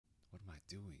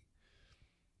doing?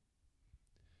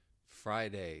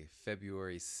 Friday,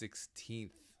 February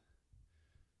 16th,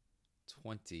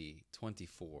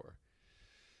 2024.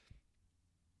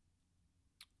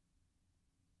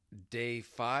 Day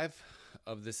 5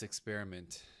 of this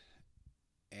experiment,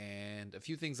 and a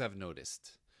few things I've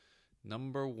noticed.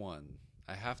 Number 1,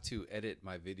 I have to edit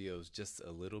my videos just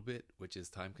a little bit, which is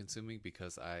time consuming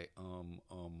because I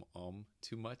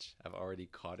too much. I've already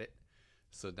caught it.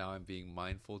 So now I'm being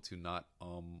mindful to not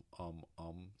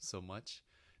so much.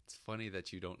 It's funny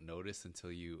that you don't notice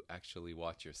until you actually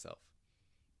watch yourself.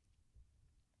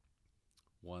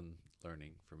 One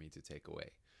learning for me to take away.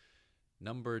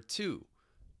 Number 2,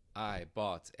 I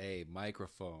bought a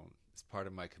microphone as part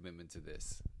of my commitment to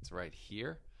this. It's right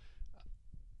here.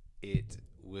 It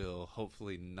will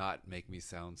hopefully not make me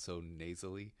sound so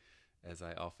nasally as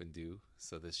I often do.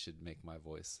 So this should make my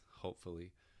voice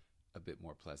hopefully a bit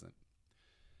more pleasant.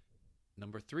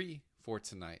 Number 3 for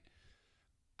tonight.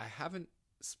 I haven't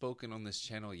spoken on this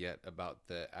channel yet about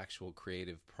the actual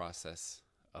creative process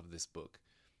of this book.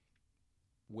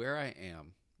 Where I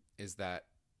am is that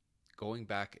going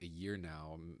back a year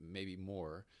now, maybe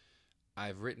more,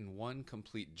 I've written one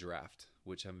complete draft,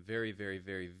 which I'm very, very,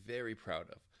 very, very proud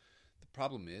of. The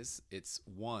problem is it's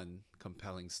one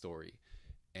compelling story,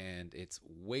 and it's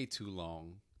way too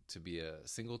long to be a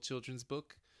single children's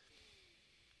book.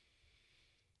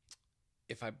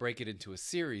 If I break it into a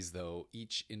series, though,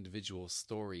 each individual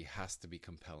story has to be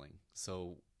compelling.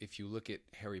 So if you look at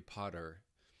Harry Potter,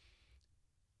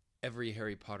 every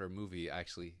Harry Potter movie, I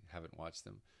actually haven't watched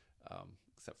them,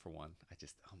 except for one. I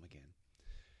just again.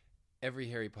 Every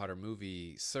Harry Potter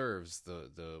movie serves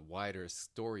the wider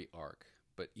story arc,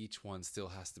 but each one still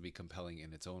has to be compelling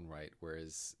in its own right.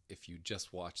 Whereas if you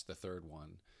just watch the third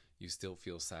one, you still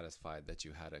feel satisfied that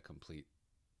you had a complete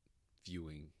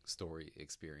viewing story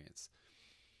experience.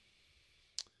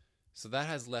 So that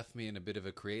has left me in a bit of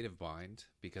a creative bind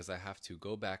because I have to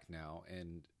go back now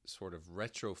and sort of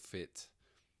retrofit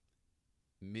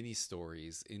mini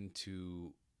stories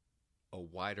into a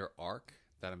wider arc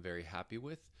that I'm very happy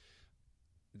with.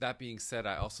 That being said,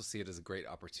 I also see it as a great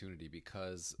opportunity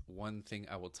because one thing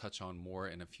I will touch on more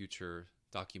in a future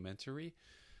documentary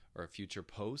or a future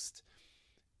post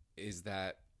is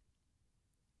that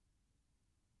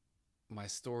my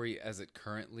story as it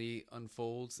currently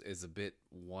unfolds is a bit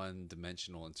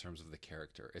one-dimensional in terms of the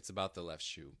character. It's about the left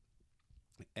shoe.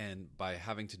 And by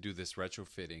having to do this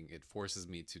retrofitting, it forces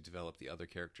me to develop the other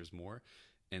characters more.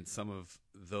 And some of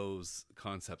those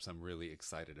concepts I'm really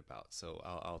excited about. So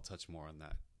I'll touch more on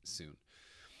that soon.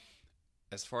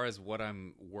 As far as what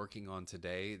I'm working on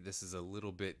today, this is a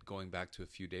little bit going back to a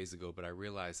few days ago, but I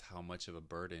realize how much of a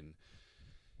burden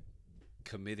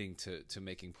committing to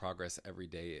making progress every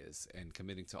day is, and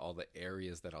committing to all the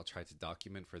areas that I'll try to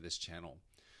document for this channel.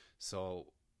 So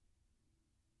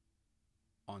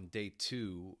on day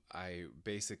 2, I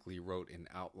basically wrote an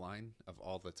outline of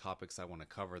all the topics I want to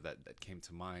cover that came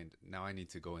to mind. Now I need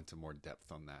to go into more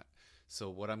depth on that. So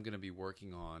what I'm going to be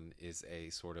working on is a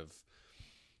sort of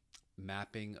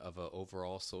mapping of an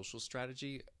overall social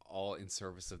strategy, all in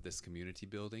service of this community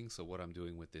building. So what I'm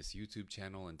doing with this YouTube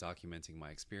channel and documenting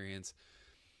my experience,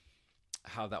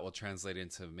 how that will translate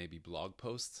into maybe blog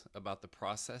posts about the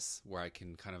process where I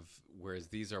can kind of, whereas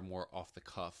these are more off the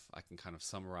cuff, I can kind of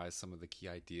summarize some of the key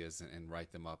ideas and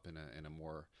write them up in a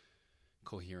more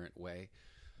coherent way.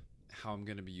 How I'm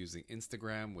going to be using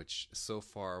Instagram, which so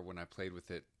far when I played with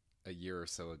it a year or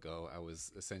so ago, I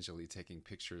was essentially taking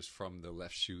pictures from the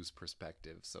left shoe's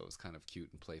perspective. So it was kind of cute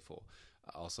and playful.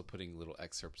 Also putting little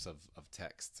excerpts of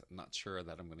text. I'm not sure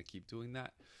that I'm going to keep doing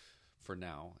that for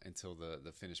now until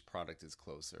the finished product is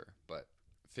closer, but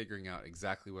figuring out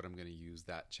exactly what I'm going to use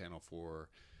that channel for,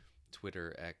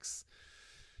 Twitter, X.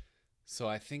 So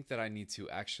I think that I need to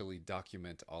actually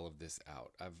document all of this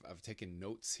out. I've taken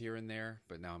notes here and there,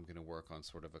 but now I'm going to work on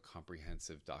sort of a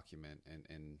comprehensive document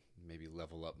and maybe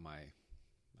level up my,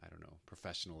 I don't know,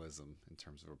 professionalism in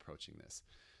terms of approaching this.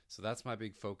 So that's my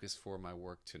big focus for my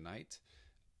work tonight,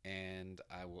 and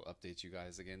I will update you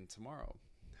guys again tomorrow.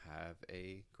 Have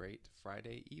a great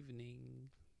Friday evening.